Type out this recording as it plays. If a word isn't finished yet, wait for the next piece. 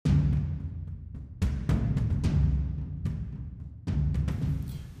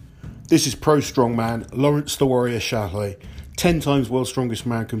This is pro strongman Lawrence the Warrior Shahlaei, 10 times world's strongest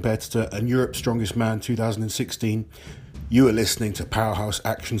man competitor and Europe's strongest man 2016. You are listening to Powerhouse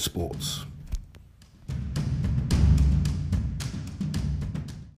Action Sports.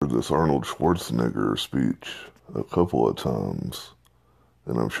 This Arnold Schwarzenegger speech a couple of times,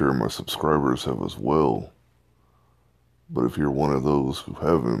 and I'm sure my subscribers have as well. But if you're one of those who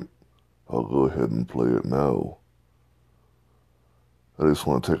haven't, I'll go ahead and play it now. I just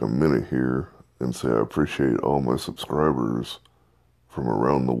want to take a minute here and say I appreciate all my subscribers from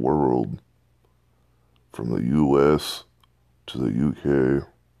around the world, from the US to the UK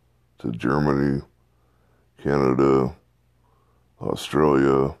to Germany, Canada,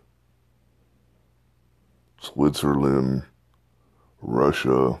 Australia, Switzerland,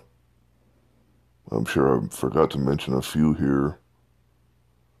 Russia. I'm sure I forgot to mention a few here.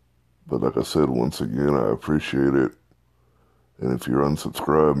 But like I said, once again, I appreciate it. And if you're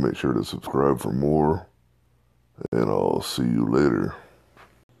unsubscribed, make sure to subscribe for more. And I'll see you later.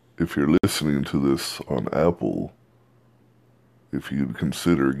 If you're listening to this on Apple, if you'd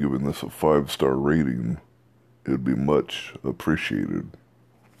consider giving this a 5-star rating, it'd be much appreciated.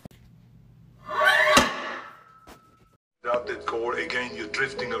 Without that goal, again, you're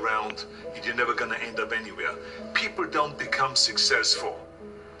drifting around and you're never going to end up anywhere. People don't become successful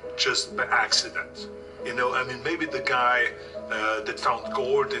just by accident. You know, I mean, maybe the guy that found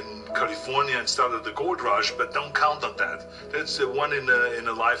gold in California and started the gold rush, but don't count on that. That's a one in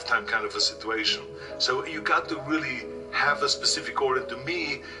a lifetime kind of a situation. So you got to really have a specific goal. And to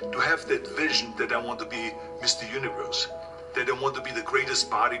me, to have that vision that I want to be Mr. Universe, that I want to be the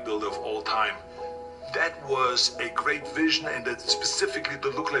greatest bodybuilder of all time, that was a great vision, and that specifically to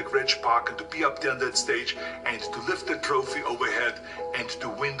look like Reg Park and to be up there on that stage and to lift the trophy overhead and to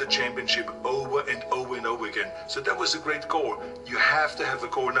win the championship over and over and over again. So that was a great goal. You have to have a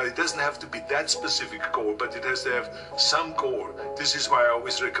goal. Now, it doesn't have to be that specific goal, but it has to have some goal. This is why I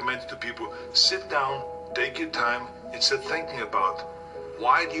always recommend to people, sit down, take your time, and start thinking about,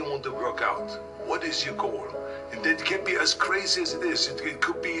 why do you want to work out? What is your goal? And it can be as crazy as it is. It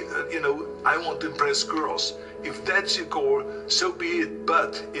could be, I want to impress girls. If that's your goal, so be it,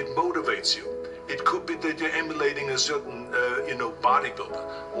 but it motivates you. It could be that you're emulating a certain, bodybuilder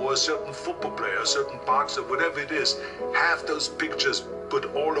or a certain football player, a certain boxer, whatever it is. Have those pictures put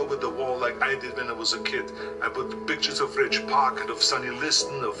all over the wall like I did when I was a kid. I put pictures of Reg Park and of Sonny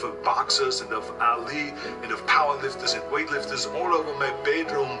Liston, of boxers and of Ali and of powerlifters and weightlifters all over my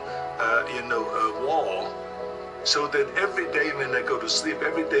bedroom, wall. So that every day when I go to sleep,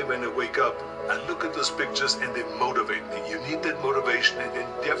 every day when I wake up, I look at those pictures and they motivate me. You need that motivation, and then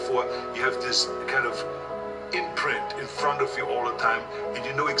therefore you have this kind of imprint in front of you all the time, and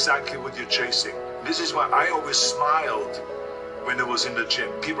you know exactly what you're chasing. This is why I always smiled when I was in the gym.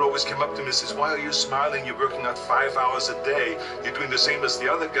 People always came up to me and says, why are you smiling? You're working out 5 hours a day. You're doing the same as the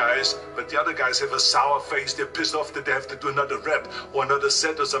other guys, but the other guys have a sour face. They're pissed off that they have to do another rep or another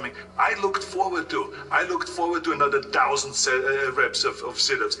set or something. I looked forward to another 1,000 reps of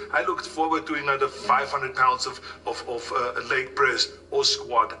sit-ups. I looked forward to another 500 pounds of leg press or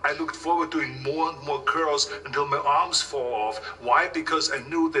squat. I looked forward to doing more and more curls until my arms fall off. Why? Because I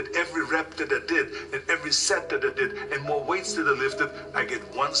knew that every rep that I did and every set that I did and more weights that I lifted, I get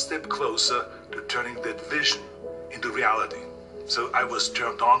one step closer to turning that vision into reality. So I was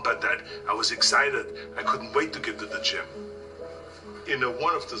turned on by that. I was excited. I couldn't wait to get to the gym.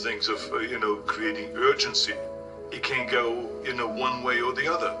 One of the things of, creating urgency, it can go, one way or the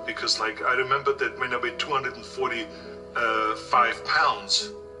other. Because I remember that when I weighed 245 pounds,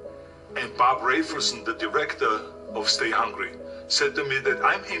 and Bob Raferson, the director of Stay Hungry, said to me that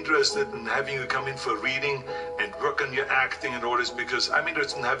I'm interested in having you come in for reading and work on your acting and all this, because I'm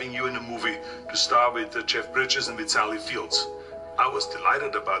interested in having you in a movie to star with Jeff Bridges and with Sally Fields. I was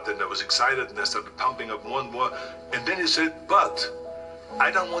delighted about that, and I was excited, and I started pumping up more and more. And then he said, but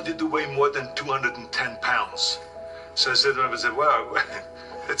I don't want you to weigh more than 210 pounds. So I said, well,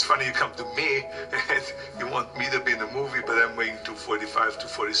 it's funny you come to me and you want me to be in a movie, but I'm weighing 245,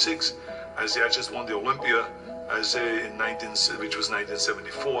 246. I said, I just won the Olympia, which was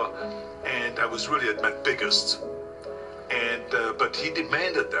 1974, and I was really at my biggest. And but he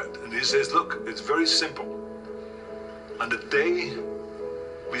demanded that, and he says, look, it's very simple. On the day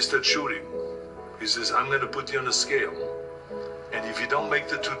we start shooting, he says, I'm going to put you on a scale, and if you don't make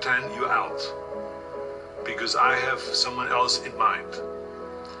the 210, you're out, because I have someone else in mind.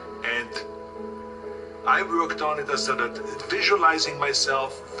 And I worked on it. I started visualizing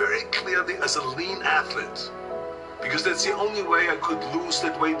myself very clearly as a lean athlete. because that's the only way I could lose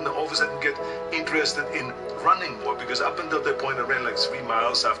that weight and all of a sudden get interested in running more, because up until that point I ran like 3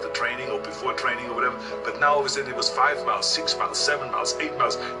 miles after training or before training or whatever, but now all of a sudden it was 5 miles, 6 miles, 7 miles, 8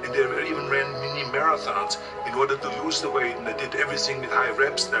 miles, and they even ran mini marathons in order to lose the weight, and I did everything with high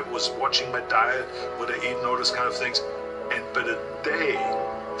reps, and I was watching my diet, what I eat and all those kind of things. And but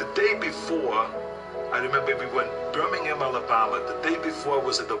the day before, I remember we went Birmingham, Alabama. The day before I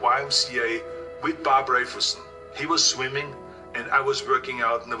was at the YMCA with Bob Raferson. He was swimming and I was working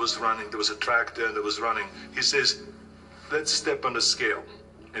out, and I was running. There was a track there and I was running. He says, let's step on the scale.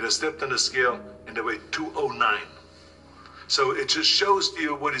 And I stepped on the scale and I weighed 209. So it just shows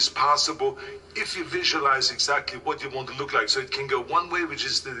you what is possible if you visualize exactly what you want to look like. So it can go one way, which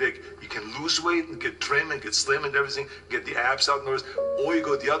is that you can lose weight and get trim and get slim and everything, get the abs out and all this, or you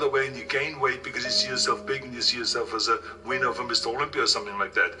go the other way and you gain weight because you see yourself big and you see yourself as a winner of a Mr. Olympia or something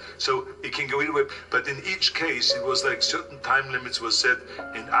like that. So it can go either way. But in each case, it was like certain time limits were set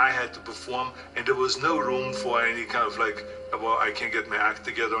and I had to perform, and there was no room for any kind of like, well, I can't get my act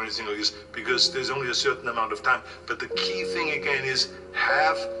together or anything like this, because there's only a certain amount of time. But the key thing again is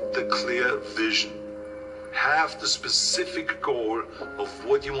have the clear vision. Have the specific goal of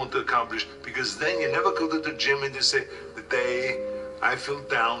what you want to accomplish, because then you never go to the gym and you say, the day I feel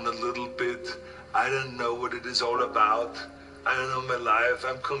down a little bit, I don't know what it is all about, I don't know my life,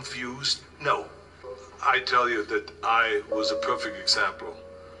 I'm confused. No, I tell you that I was a perfect example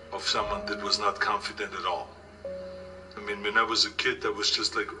of someone that was not confident at all. I mean, when I was a kid, I was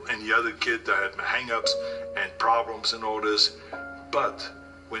just like any other kid. I had my hang-ups and problems and all this. But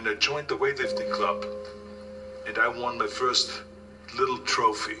when I joined the weightlifting club and I won my first little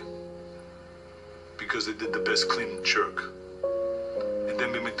trophy because I did the best clean and jerk, and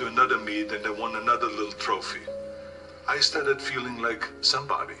then we went to another meet and I won another little trophy, I started feeling like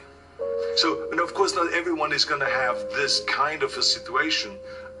somebody. So, and of course, not everyone is going to have this kind of a situation,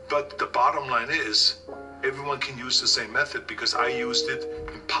 but the bottom line is, everyone can use the same method, because I used it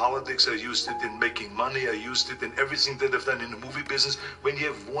in politics, I used it in making money, I used it in everything that I've done in the movie business. When you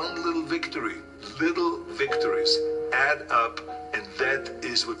have one little victory, little victories add up, and that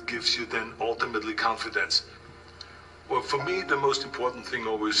is what gives you then ultimately confidence. Well, for me, the most important thing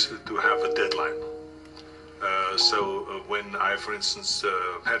always is to have a deadline. When I, for instance,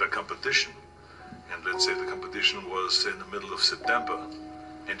 had a competition, and let's say the competition was in the middle of September,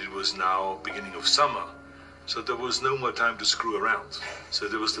 and it was now beginning of summer, so there was no more time to screw around. So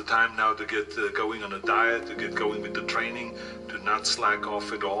there was the time now to get going on a diet, to get going with the training, to not slack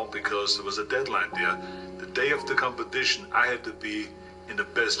off at all, because there was a deadline there. The day of the competition, I had to be in the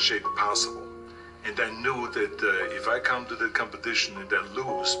best shape possible. And I knew that if I come to that competition and I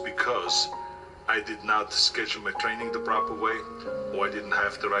lose because I did not schedule my training the proper way, or I didn't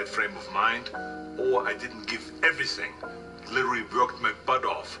have the right frame of mind, or I didn't give everything, literally worked my butt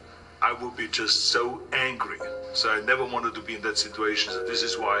off, I would be just so angry. So I never wanted to be in that situation. So this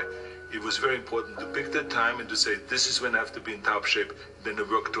is why it was very important to pick that time and to say, this is when I have to be in top shape, then to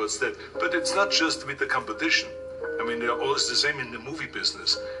work towards that. But it's not just with the competition. I mean, they're always the same in the movie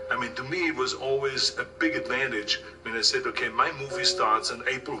business. I mean, to me, it was always a big advantage when I said, okay, my movie starts on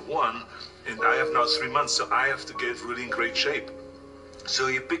April 1, and I have now 3 months, so I have to get really in great shape. So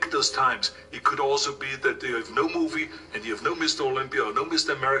you pick those times. It could also be that you have no movie and you have no Mr. Olympia or no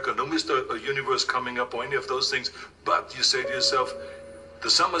Mr. America, no Mr. Universe coming up or any of those things. But you say to yourself, the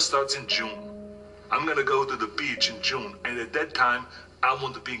summer starts in June. I'm going to go to the beach in June. And at that time, I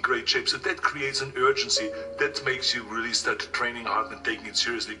want to be in great shape. So that creates an urgency that makes you really start training hard and taking it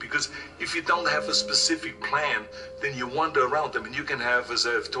seriously. Because if you don't have a specific plan, then you wander around. I mean, you can have, as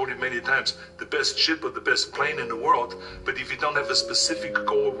I've told you many times, the best ship or the best plane in the world. But if you don't have a specific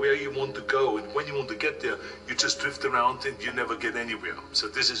goal where you want to go and when you want to get there, you just drift around and you never get anywhere. So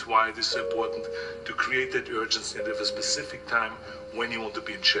this is why it is so important to create that urgency and have a specific time when you want to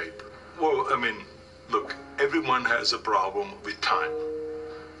be in shape. Well, I mean, look, everyone has a problem with time.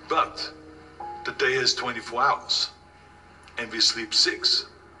 But the day has 24 hours, and we sleep 6.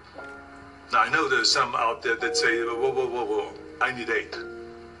 Now, I know there's some out there that say, whoa, I need 8.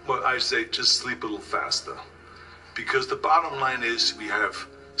 Well, I say just sleep a little faster. Because the bottom line is we have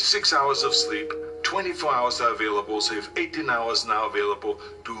 6 hours of sleep, 24 hours are available, so you have 18 hours now available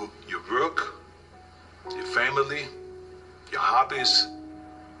to your work, your family, your hobbies,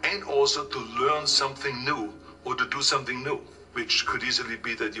 and also to learn something new or to do something new, which could easily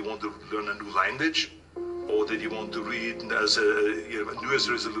be that you want to learn a new language, or that you want to read as a New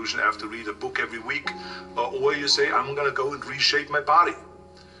Year's resolution, I have to read a book every week, or you say, I'm going to go and reshape my body.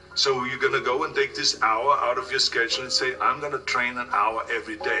 So you're going to go and take this hour out of your schedule and say, I'm going to train an hour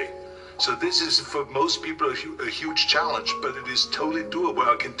every day. So this is for most people a huge challenge, but it is totally doable,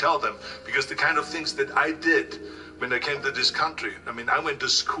 I can tell them, because the kind of things that I did when I came to this country. I mean, I went to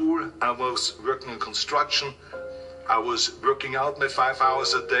school, I was working in construction, I was working out my 5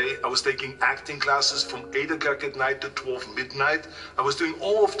 hours a day, I was taking acting classes from 8 o'clock at night to 12 midnight. I was doing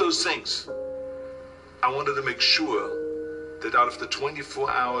all of those things. I wanted to make sure that out of the 24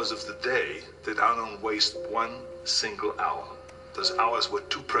 hours of the day, that I don't waste one single hour. Those hours were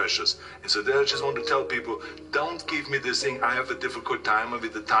too precious. And so there I just want to tell people, don't give me this thing, I have a difficult time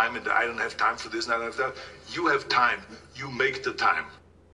with the time and I don't have time for this and I don't have that. You have time. You make the time.